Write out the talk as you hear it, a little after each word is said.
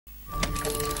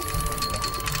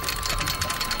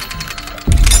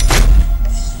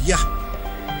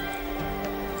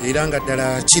Iranga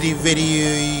ddala kiri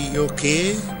very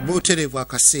okay. Buterevu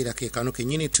akaseera ke kano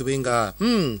kenyini tubenga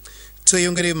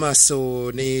tweyongere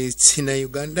maaso ne China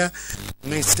Uganda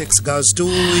ne States Girls tu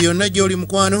yonna gy'oli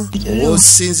mukwano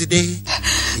osinzidde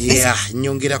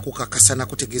nyongera kukakasana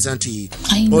kutegeeza nti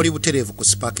oli buterevu ku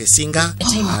spark esinga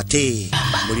ate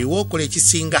buli wookola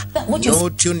ekisinga no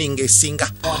tuning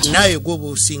esinga naye gwoba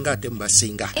osinga ate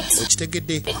mubasinga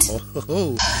okitegedde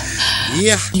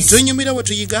tunyumira bwe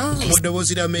tuyiga mu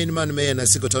ddoboozi lya main man mayor na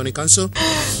Sigo Town Council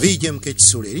BJMK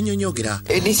Kisula erinyonyogera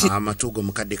amatugo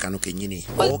mukadde kano kenyini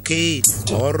okay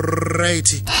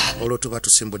alright olwo tuba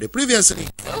tusimbudde previously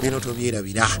bino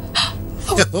tobyerabira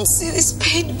see this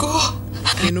pain go.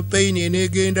 Eno pain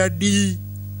enegenda ddi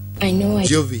I know I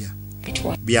jovia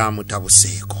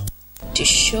byamutabuseeko to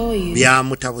show you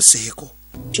byamutabuseeko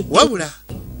to wabula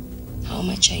how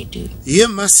much I do. ye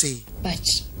mase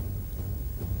But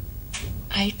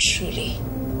I truly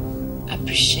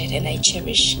appreciate and I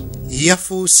cherish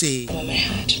yafuuse from my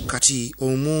heart kati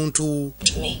omuntu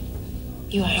to me.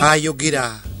 You are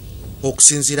ayogera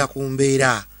okusinziira ku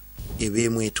mbeera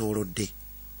ebeemwetoolodde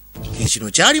ekino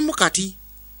kyalimu kati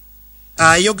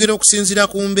ayogera okusinziira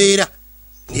ku mbeera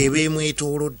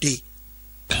ebeemwetoolodde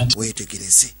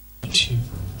weetegereze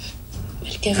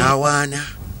awaana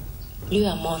you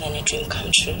are more than a dream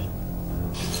come true.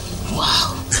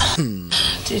 Wow.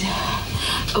 Dude,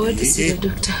 I want to see the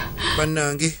doctor.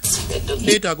 bannange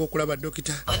neetaaga okulaba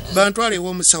dokita bantwale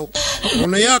ew'omusawo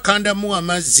ono yakandamu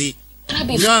amazzi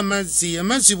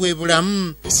amazzi bwe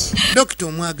bulamu dokita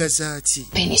omwagaza ki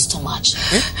Pain is too much.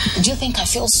 Do you think I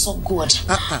feel so good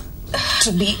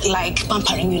to be like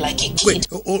pampering you like a kid?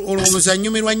 olowooza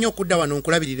nnyumirwa nnyo okudda wano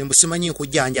nkulabirire mbu simanyi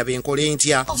nkujjanjaba enkole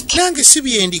ntya nange si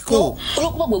byendiko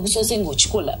olwokuba bwe gusoze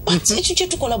ng'okikola ekyo kye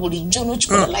tukola bulijjo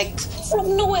n'okikola like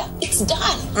from nowhere it's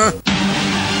done.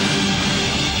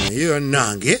 naye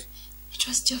yonnange It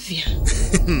was jovia.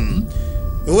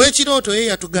 ow'ekirooto ye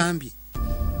yatugambye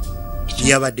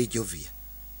yabadde jovia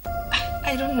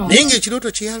I don't know. naye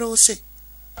ng'ekirooto kye yaloose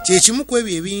kyekimu ku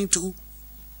ebyo ebintu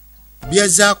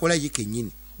byazze akola ye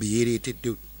kennyini bye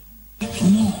yeereetedde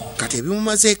kati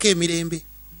ebimumazeeko emirembe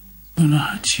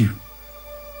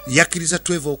yakkiriza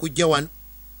Trevor okujja wano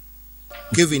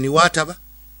Kevin waataba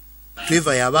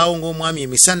Trevor yabaawo ng'omwami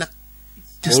emisana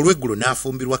olw'eggulo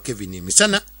n'afumbirwa Kevin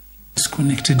emisana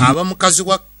aba mukazi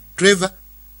wa Trevor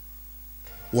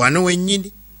wano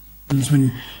wennyini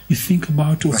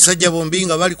basajja bombi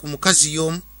nga bali ku mukazi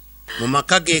y'omu mu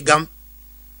maka geegamu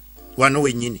wano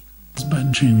wennyini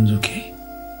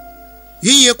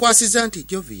ye yeekwasiza nti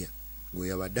jovia gwe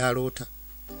yabadde aloota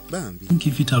bambi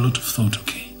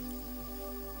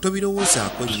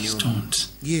tobirowoozaako nnyo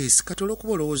yes kati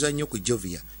olw'okuba olowooza nnyo ku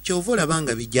jovia kyova olaba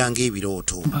nga bijjanga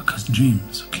ebirooto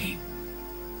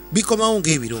bikomawo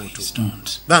ng'ebirooto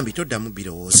bambi toddamu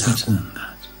birowoozaako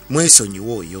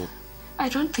mwesonyiwe oyo I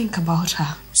don't think about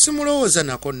her. simulowooza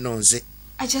nako nnonze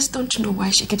I just don't know why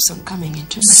she keeps on coming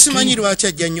into my simanyi dream. lwaki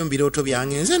ajja nnyo mu birooto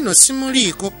byange nze nno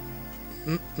simuliiko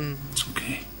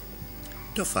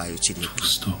tofaayo kiri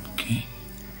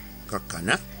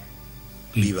kakkana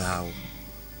bibaawo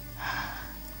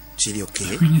kiri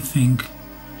okay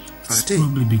ate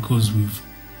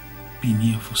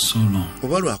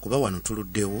oba lwakuba wano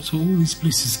tuluddewo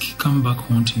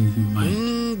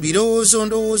birowoozo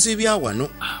ndowooza ebya wano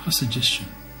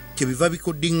kyebiva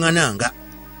bikuddiŋŋananga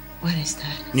What is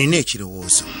that? nina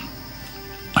ekirowoozo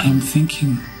I am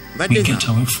thinking we get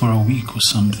away for a week or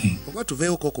something. oba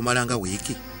tuveewoko okumala nga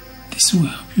wiiki This will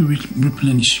help you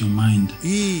replenish your mind.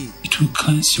 It will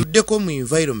cleanse you. tuddeko mu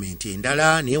environment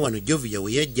endala naye wano jovia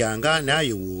we yajjanga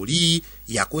naawe wooli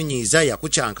yakunyiiza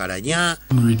yakucyankalanya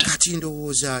kati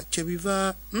ndowooza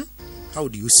kyebiva how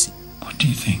do you see What do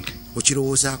you think?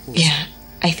 okirowoozaako Yeah,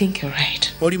 I think you're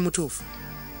right. oli mutuufu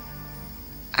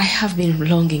I have been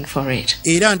longing for it.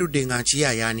 era ndudde nga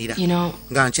nkiyaayaanira You know,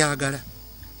 nga nkyagala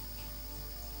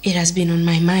it has been on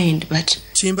my mind, but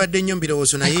kimbadde nnyo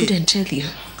mbirowoozo I naye couldn't tell you.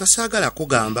 kasaagala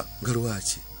kugamba nga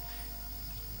lwaki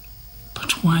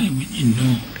But why when you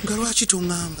know? nga lwaki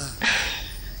toŋŋamba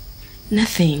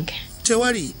Nothing.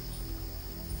 tewali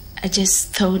I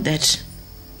just thought that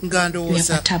nga we are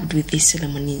ndowooza perturbed with these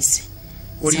ceremonies.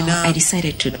 So olina I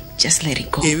decided to just let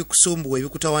it go. ebikusumbuwa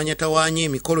ebikutawaanyatawaanya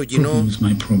emikolo gino Problem is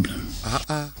my problem.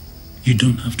 You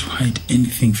don't have to hide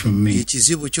anything from me.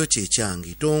 ekizibu kyo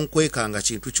kyekyange tonkwekanga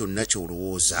kintu kyonna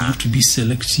ky'olowooza You have to be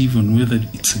selective on whether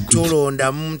it's a good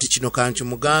kyolondamu nti kino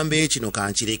kankimugambe kino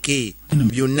kankireke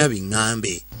byonna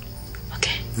biŋŋambe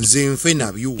Okay. nze nfe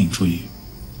nabyo thing for you.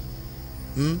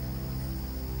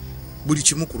 buli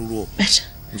kimu ku lulwo But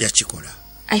nja kikola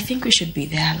I think we should be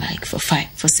there like for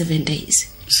 7 days.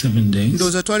 7 days.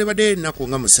 Ndowooza twalibadde ennaku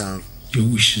nga 7. Your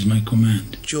wish is my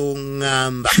command.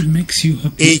 Ky'oŋŋamba If it makes you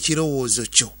happy, ekirowoozo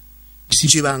kyo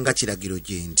kibanga kiragiro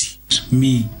gye ndi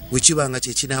me. bwe kibanga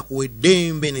kye kinaakuwa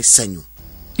eddembe n'essanyu.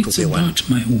 It's about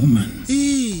my woman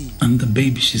and the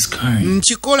baby she's carrying.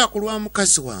 Nkikola ku lwa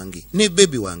mukazi wange ne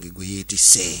bebi wange gwe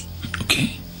yeetisse.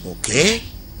 Okay?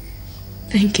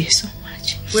 Thank you so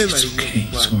much.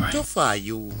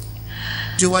 Tofaayo.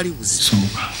 Tewali buzibu.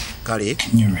 Kale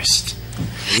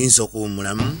oyinza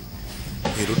okuwummulamu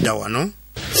erudda wano.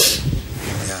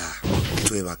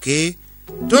 Twebake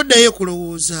toddayo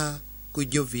kulowooza ku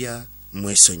jovia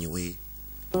mwesonyiwe.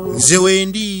 Nze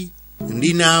wendi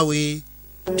ndi naawe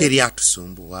teri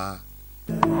atusumbuwa.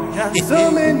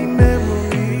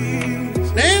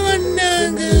 Naye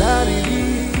bannange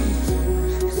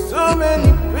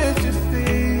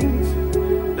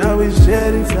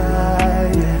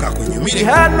kakunyumire.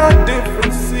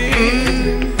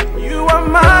 You are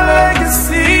my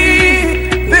legacy.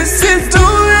 This is the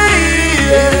way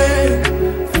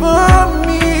for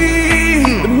me.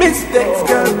 The mistakes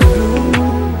come through,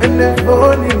 and they're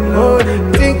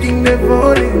falling, thinking they're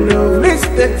falling.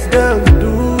 Mistakes come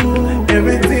through,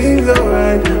 everything's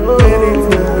alright when it's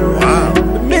not right.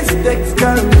 The mistakes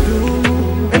come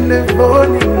through, and they're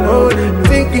falling,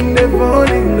 thinking they're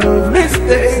falling.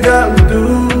 Mistakes come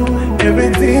through,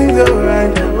 everything's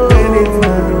alright when it's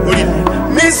not right.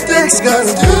 Mistakes come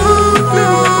through.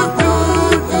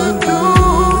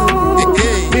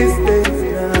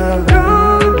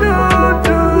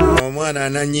 Omwana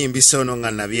ananyimbisa ono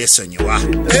nga nabyesonyiwa.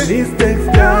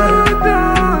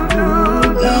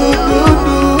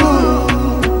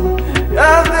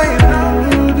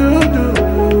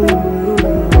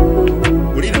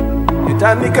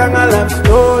 Tandika nga love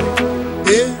story.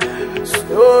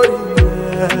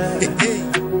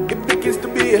 It begins to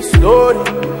be a story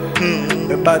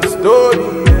about the story.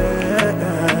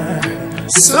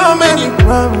 So many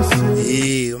promises.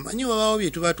 Omanyi wabaawo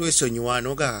bye tuba twesonyiwa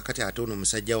noga kati ate ono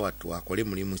omusajja wattu akole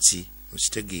mulimu ki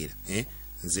okitegeera.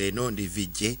 Nze eno ndi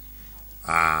vijje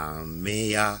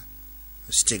meya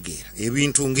okitegeera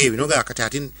ebintu ng'ebyo noga kati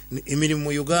ate emirimu mu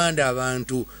Uganda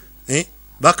abantu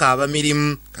bakaaba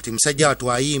mirimu kati musajja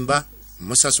wattu ayimba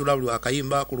musasula buli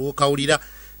akayimba kulwokawulira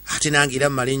ate nange era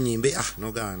mmala ennyimbe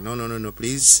noga no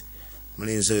please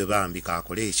mulenzi oyo bambi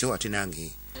kaakole ekyo ate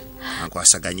nange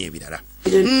ankwasaganya ebirala.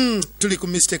 Tuli ku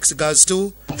mistakes girls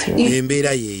too.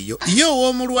 Embeera yeeyo ye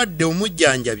ow'omulwadde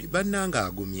omujjanjabi bannanga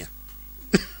agumya.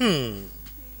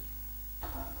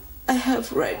 I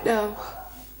have right now.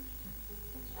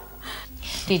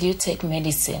 Did you take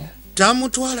medicine?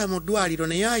 Tamutwala mu ddwaliro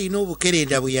naye alina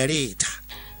obukerenda bwe yaleeta.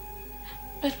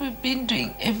 But we've been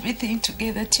doing everything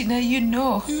together, Tina, you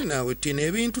know. Naawe Tina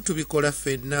ebintu tubikola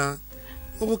ffenna.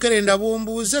 Obukerenda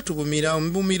bwombuuza tubumira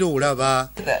olaba.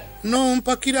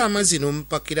 Nompakira amazzi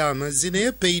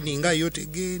naye peyini nga yo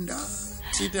tegenda.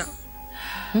 Tina.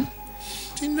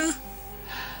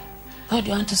 What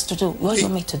do you want us to do? What do you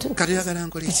want me to do? Kati oyagala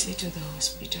nkole ki? Take me to the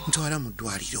hospital. Ntwala mu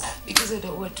ddwaliro. Because I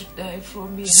don't want to die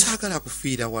from here. Saagala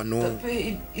kufiira wano. The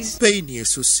pain is... Peyini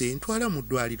esusse ntwala mu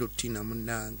ddwaliro Tina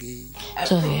munnange. I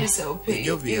promise I'll pay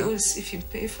your bills if you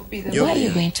pay for me. Where are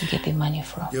you going to get the money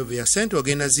from? Jovia, sente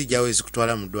ogenda zijjawo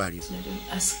ezikutwala mu ddwaliro.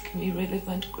 Don't ask me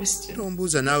relevant questions.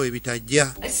 Tombuuza naawe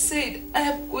ebitajja. I said I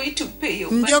am going to pay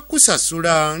your money. Nja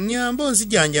kusasula nyamba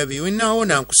onzijanjabe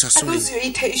wenaawona nkusasule. Are those your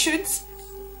intentions?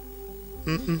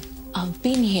 I've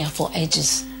been here for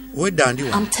ages.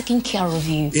 I'm taking care of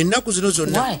you. Ennaku zino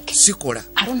zonna sikola.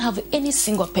 I don't have any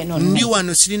single pen on me. Ndi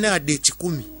wano sirina adde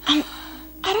ekikumi. I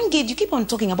don't get you. Keep on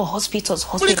talking about hospitals.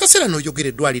 Buli kaseera n'oyogera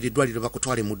eddwaliro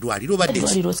bakutwale mu ddwaliro obadde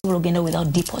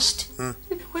without deposit.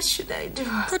 What should I do?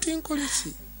 Kati nkole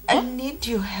ki? I need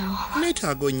your help.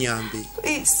 Neetaaga onnyambe.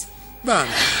 Please.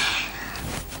 Bambi.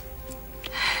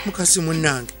 Mukasi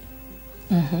munnange.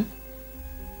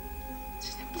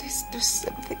 Please do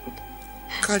something.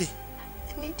 Kale.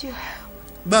 I need your help.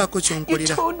 Baako kyonkolera.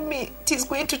 You told me it is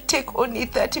going to take only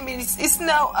 30 minutes. It's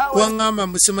now hours. Wangamba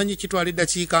musimanyi kitwala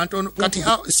eddakiika ntono kati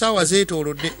saawa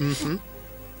zeetoolodde.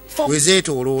 We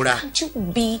zeetooloola. Can't you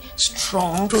be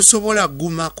strong? Tosobola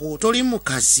gumako toli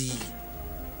mukazi.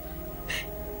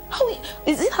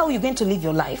 Is it how you're going to live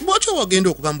your life? Bw'otyo wagenda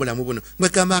okuba mu bulamu buno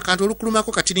mwegamba akantu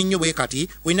olukulumako katini nnyo bwe kati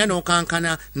olina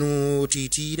n'okankana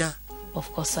n'otiitiira. Of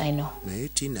course I know. Naye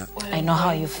Tina. I know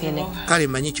how you're feeling. Kale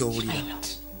manyi ky'owulira.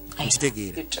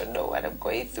 You don't know what I'm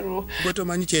going through. Gwe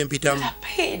tomanyi kyempitamu.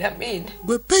 Pain, I mean.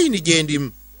 Gwe payini gye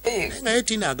ndimu. Naye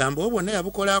Tina agamba obwonna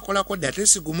yabukolakolako dda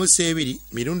tesigumu ebiri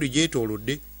mirundi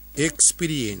gyetoolodde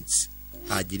experience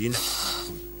agirina.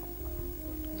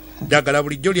 Ddagala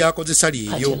bulijjo lyakozesa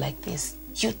liiryo.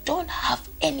 You don't have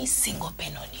any single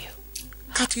pen on you.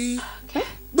 Kati Okay?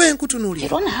 bwe You nkutunuulira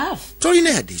don't have. tolina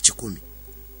yadde 10.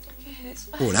 Okay, it's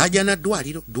fine. Olaaja na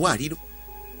ddwaliro.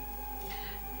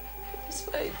 It's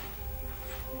fine.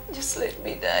 Just let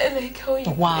me die like how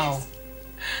you Wow.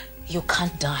 You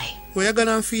can't die.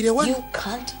 Oyagala nfiire wano? You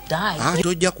can't die.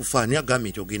 Tojja kufa ani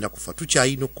agambye nti ogenda kufa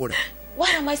tukyalina okukola.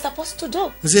 What am I supposed to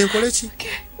do? Nze nkole ki?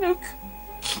 Look,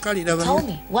 Kale Tell laba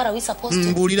me, what are we supposed to do?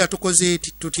 mbuulira tukoze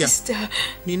tutya. sister.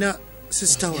 Nina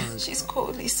sisita wange She's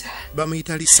called Lisa.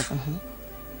 bamuyita Lisa.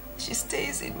 She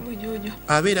stays in Munyonyo.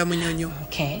 Abeera Munyonyo.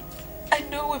 Okay. I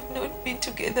know we've not been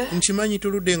together Nkimanyi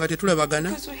tuludde nga tetulabagana.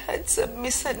 because we had some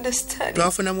misunderstanding.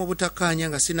 Twafunamu obutakkaanya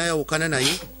nga sinayawukana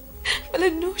naye. But I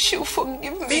know she'll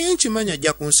forgive me. Naye nkimanyi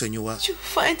ajja kunsonyiwa. She'll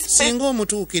find space. Singa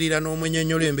omutuukirira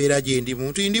n'omunyonyola embeera gye ndi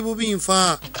muntu ndi bubi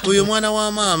nfa. Oyo mwana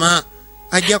wa maama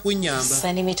ajja kunnyamba.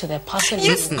 Sending me to the person.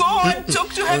 Yes, go and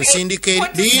talk to her. Onsindike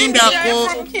What is the lindako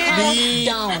from here?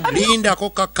 lindako You're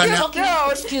kakkana. talking,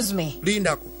 excuse me.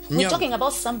 Lindako. We're talking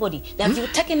about somebody that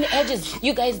you've taken the edges.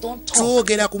 You guys don't talk.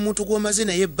 Twogera ku muntu gw'omaze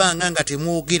naye ebbanga nga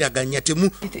temwogeraganya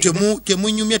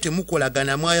temunyumya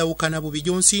temukolagana mwayawukana bubi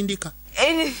gy'onsindika.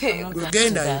 Anything. I'm not gonna do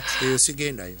Gendayo. that. Eyo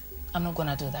sigendayo. I'm not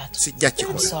gonna do that. Sijja I'm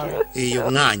kikola. sorry. Eyo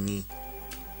ŋŋaanyi.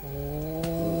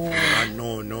 Oh,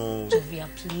 No. Jovia,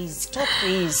 please. Stop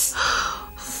this.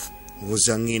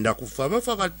 Oza ngenda kufa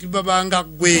bafa kati babanga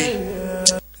gwe.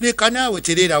 Leka naawe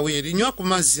tererawo eri. Nywa ku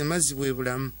mazzi, amazzi bwe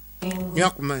bulamu. Nywa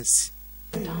ku mazzi.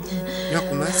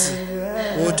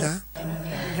 Water.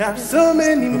 Have so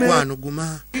many men. Mukwano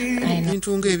guma.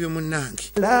 Bintu ng'ebyo munnange.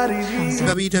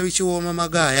 Nga biyita bikiwooma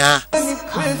magaaya.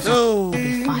 Oh,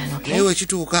 Fine, okay? naye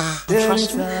wekituuka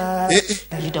Trust me.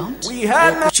 You don't? We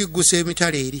had no okukiggusa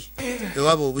emitala eri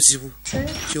ewaba obuzibu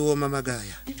kiwooma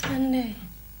magaaya.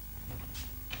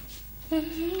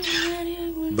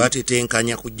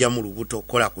 Batetenkanya kujja mu lubuto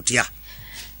okukola kutya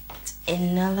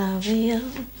And I love you.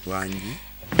 wangi.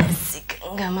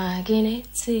 Sikanga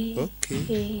mageneti.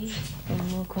 Okay.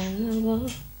 Mukwano.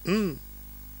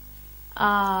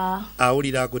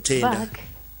 Awulira agutenda Back.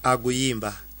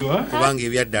 aguyimba kubanga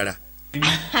ebyaddala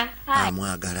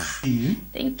amwagala.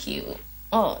 Thank you.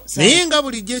 Oh, so Naye nga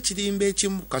bulijjo ekirimba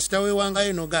ekimu kasita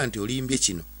weewangayo noga nti olimbye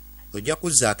kino ojja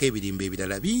kuzzaako ebirimba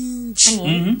ebirala bingi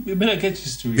You better get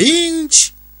used to it.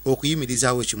 bingi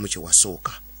okuyimirizaawo ekimu kye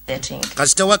wasooka. setting.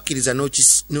 Kasita wakkiriza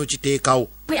n'okiteekawo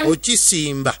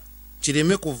okisimba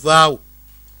kireme kuvaawo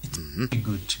A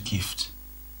good gift.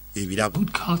 ebirabo.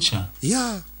 Good culture.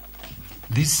 Ya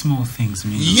These small things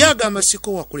mean. ye agamba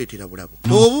siko wakuleetera bulabo.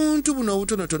 Obuntu buno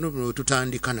obutonotono buno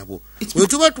tutandika nabwo bwe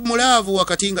tuba tumulaavu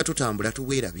wakati nga tutambula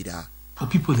tuweerabira. For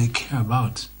people they care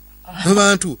about.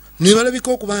 Abantu ne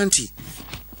balabika okuba nti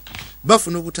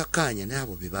bafuna obutakkaanya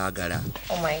n'abo be baagala.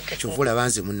 Oh my goodness. Kyova olaba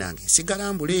nze munnange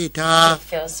nsigala mbuleeta. I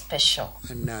feel special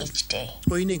Munnange each day.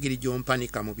 olina engeri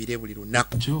gy'ompanika mu bire buli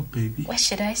lunaku. Joe, baby. What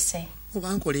should I say?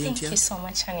 Oba nkole Thank ntya? you so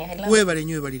much, honey. I love you. Weebale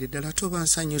nnyo weebalire ddala toba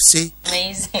nsanyuse.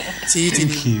 Amazing. Thank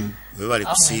Siyitiri you. weebale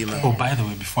kusiima. Oh, by the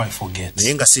way, before I forget,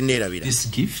 Naye nga sinneerabira. this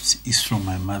gift is from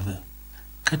my mother,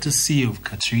 courtesy of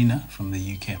Katrina from the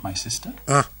UK, my sister.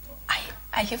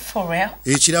 Are you for real?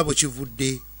 Ekirabo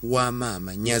kivudde wa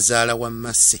maama nnyazaala wa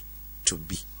Masse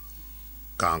Tubbi.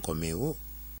 Kankomewo.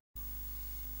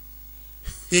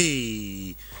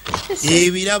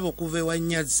 Ebirabo kuva ewa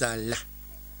nnyazaala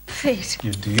Wait.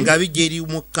 You do? nga bijja eri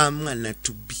mukka mwana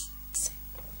Tubbi.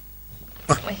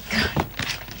 Oh my God.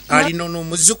 Alina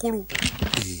n'omuzzukulu.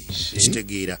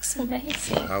 Kitegeera. It's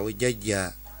amazing. Awo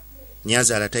jjajja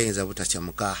nnyazaala tayinza butakya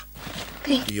muka.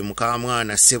 Yo muka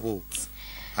mwana ssebo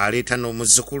aleeta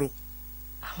n'omuzzukulu.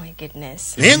 Oh my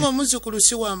goodness. Naye ng'omuzzukulu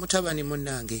si wa mutabani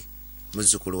munnange.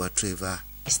 Muzzukulu wa Trevor.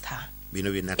 Esther,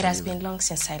 Bino byonna it has tanyuma. been long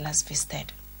since I last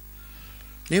visited.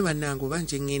 Naye bannange oba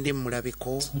nje ŋŋende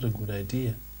mulabeko. It's not a good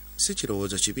idea. Si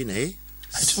kirowoozo kibi naye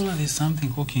I told her there's something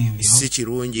cooking in the si house.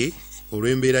 kirungi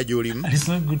olw'embeera gy'olimu. And it's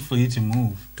not good for you to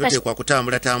move. Toteekwa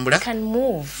kutambulatambula. I can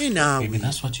move. Naye Baby, naawe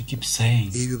that's what you keep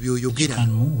saying. ebyo You by'oyogera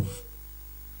can move.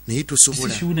 naye You see,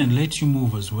 tosobola. she wouldn't let you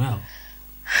move as well.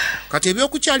 Kati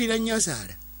ebyokukyalira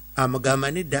nnyazaala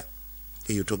amugamba nedda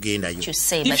eyo togendayo. You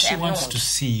say, If but she I'm wants not. to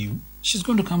see you, she's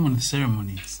going to come on the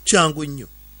ceremonies. Kyangu nnyo.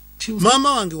 She'll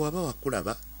Maama wange waba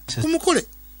wakulaba kumukole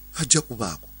ajja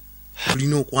kubaako.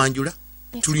 Tulina okwanjula,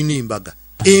 tulina embaga,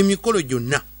 emikolo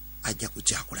gyonna ajja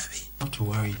kukyakulabe. not to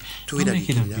worry. Don't Don't make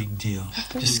it a big deal.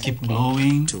 Just keep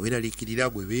glowing. Teweeraliikirira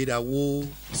bwe beerawo,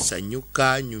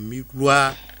 sanyuka,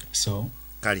 nyumirwa. So,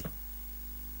 Kale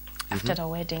After the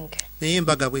wedding, naye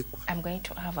embaga bweggwa I'm going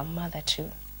to have a mother too.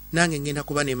 nange ngenda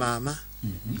kuba ne maama.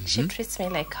 She treats me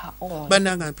like her own.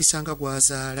 Bananga mpisanga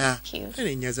gwazaala. Cute.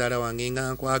 Ene nyazaala wange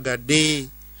nga nkwagadde.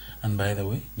 And by the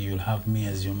way, you'll have me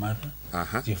as your mother,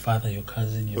 your father, your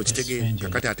cousin, your best friend.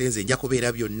 Kakati atenze nja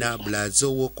kubeera byonna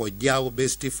blazo wo kojjaawo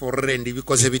best friend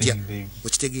bikoze bitya.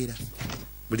 Okitegeera.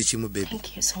 Buli kimu baby.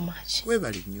 Thank you so much.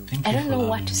 Weebali nnyo. I don't know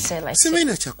what to say. Like,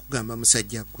 Simanyi kyakugamba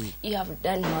musajja gwe. you have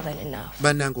done more than enough.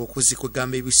 Bannange okuzi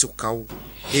kwegamba ebisukkawo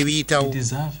ebiyitawo You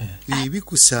deserve it.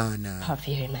 ebikusaana.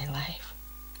 Have you in my life?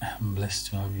 I'm blessed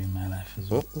to have you in my life as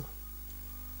well.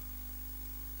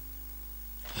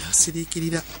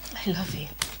 Nasiriikirira. I love you.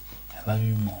 I love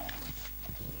you more.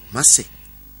 Mase.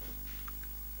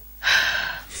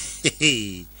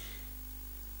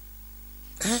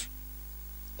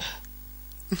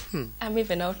 I'm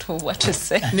even out of what to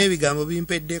say. N'ebigambo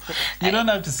bimpeddeko. You don't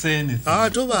have to say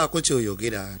anything. Tobaako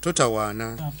kyoyogera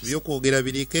totawaana ebyokwogera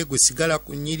birike gusigala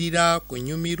kunyirira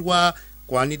kunyumirwa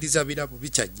kwaniriza birabu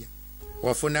bikyajja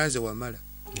wafuna nze wamala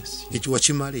ekyo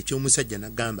wakimala ekyomusajja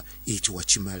nagamba ekyo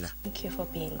wakimala. Thank you for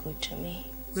being good to me.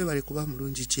 Weebale kuba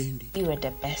mulungi kyendi. You were the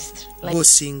best.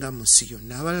 B'osinga mu nsi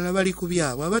yonna abalala bali ku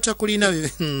byabwe abatakulina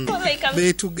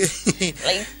beetuge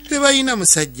tebalina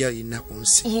musajja alina ku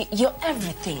nsi. You're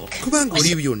everything. Kubanga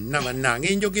oli byonna bannange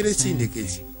enjogera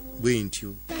esindekezi bwe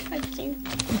ntyo.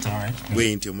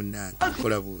 Bwe ntyo munnange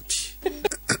kola buuti.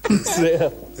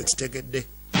 Okitegedde?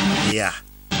 Ya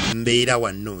mbeera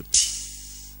wa nooti.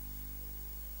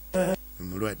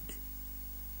 Mulwadde.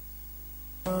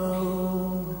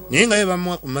 Naye nga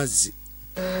bamuwa ku mazzi.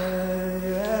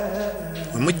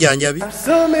 Omujjanjabi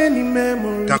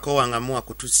takowanga muwa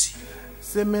kutusi.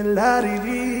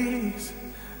 Similarities,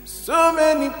 so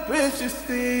many precious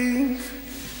things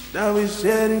that we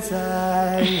shared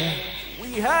inside.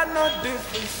 We had no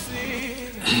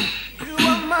differences. You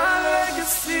are my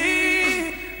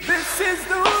legacy. This is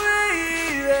the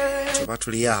way. Kyoba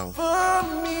tuli awo. For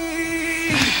me,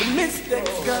 the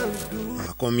mistakes girls do.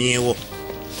 Akomyewo.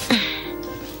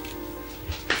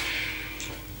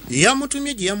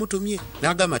 Yamutumye gye yamutumye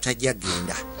n'agamba tajja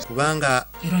genda kubanga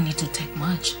You don't need to take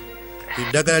much.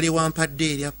 eddagala lye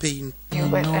wampadde erya pain. You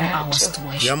know I was too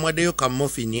much. Yamwaddeyo ka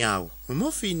morphine awo.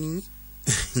 Morphine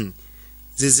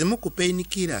ze zimu ku pain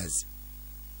killers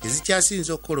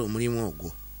ezikyasinza okukola omulimu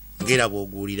ogwo ng'era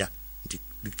bw'oguwulira nti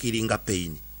likiringa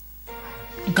pain.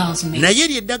 Naye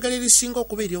eryo eddagala erisinga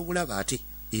okuba ery'obulabe ate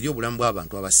eri obulamu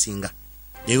bw'abantu abasinga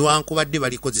newankubadde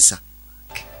balikozesa.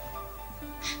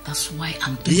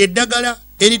 Lye eddagala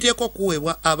eriteekwa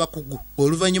okuweebwa abakugu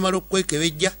oluvannyuma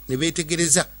lw'okwekebejja ne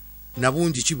beetegereza na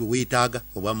bungi ki bwe weetaaga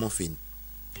obwa morphine.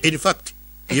 In fact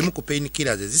emu ku pain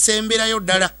killers zisemberayo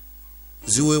ddala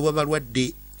ziweebwa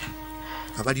balwadde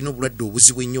abalina obulwadde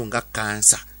obuzibu ennyo nga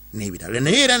kansa n'ebirala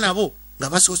naye era nabo nga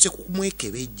basoose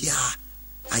kumwekebejja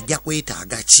ajja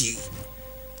kwetaaga ki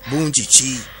bungi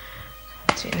ki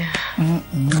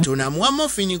Katonda amuwa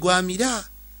morphine gw'amira.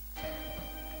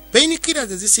 Pain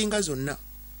killers ezisinga zonna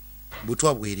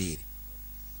butwa bwereere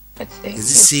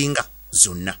ezisinga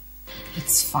zonna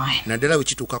naddala bwe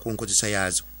kituuka ku nkozesa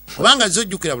yaazo kubanga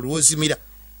zojjukira buli wozimira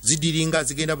zidiringa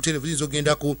zigenda butereevu ziyinza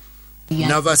ogenda ku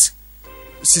nervous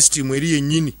system eri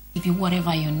yennyini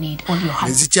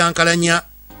ezikyankalanya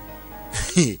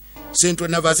central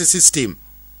nervous system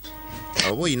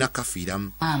oba oyina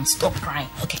kafiiramu.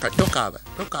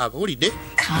 Tokaaba olidde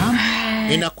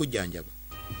enakujjanjaba.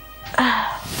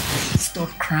 Stop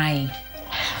crying.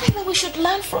 Maybe we should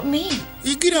learn from me.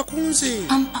 Igira kunze.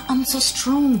 I'm so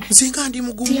strong. Singa ndi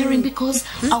mugumu. Tearing because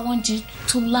I want you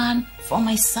to learn from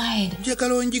my side.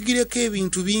 Njagala onjigireko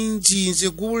ebintu bingi nze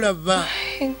gulaba.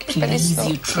 Please,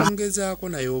 you try. Ongezaako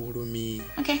naye obulumi.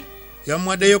 Okay.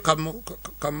 Yamwaddeyo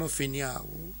kamofini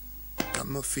awo.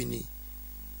 Kamofini.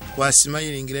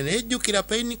 Kwasimayiringira naye ejjukira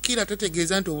pain killer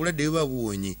totegeeza nti obulwadde buba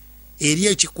buwonye. Eri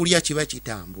ekikulya kiba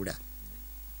kitambula.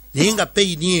 Naye nga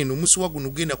pain eno omusuwa guno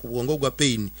genda ku bwongo gwa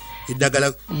pain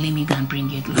eddagala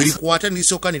likwata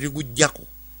nisooka ne ligujjako.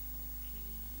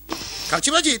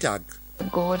 Kakiba kyetaaga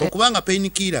okubanga pain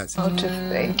killers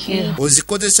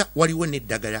ozikozesa waliwo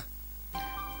n'eddagala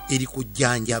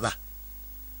erikujjanjaba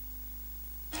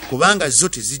kubanga zo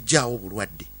tezijjaawo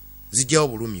bulwadde zijjaawo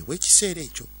bulumi bw'ekiseera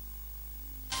ekyo.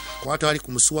 Kwata ali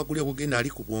ku musuwa guli ogugenda ali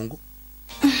ku bwongo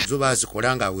zo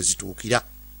bazikola nga awe zituukira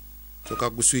soka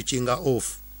guswitchinga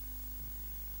off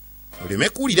oleme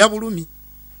kuwulira bulumi.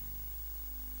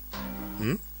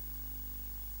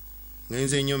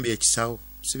 Ngenze ennyumba ekisawo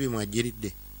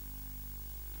sibimwajjiridde.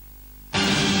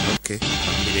 Okay,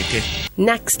 ambireke.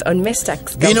 Next on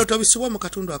Mistakes. Bino tobisubwa mu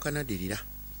katundu akanadirira.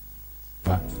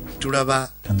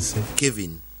 Tulaba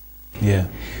Kevin. Yeah.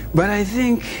 But I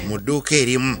think mu dduuka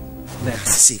erimu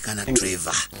asisiikana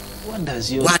Trevor What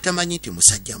does your gwatamanyi nti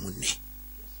musajja munne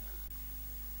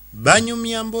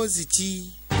banyumya mboozi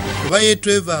ki kuba ye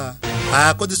Trevor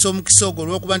akozesa omukisa ogwo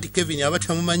olw'okuba nti Kevin aba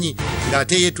tamumanyi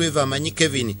ng'ate ye Trevor amanyi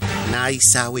Kevin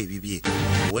n'ayisaawo ebibye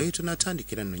bwe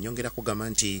tunatandikira nno nyongera kugamba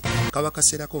nti kaba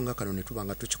kaseerako nga kano ne tuba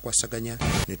nga tukikwasaganya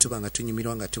ne tuba nga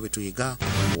tunyumirwa nga tube tuyiga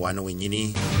wano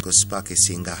wennyini ku Spark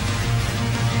esinga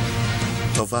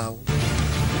tovaawo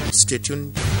stay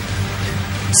tuned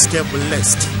stay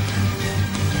blessed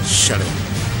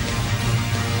shalom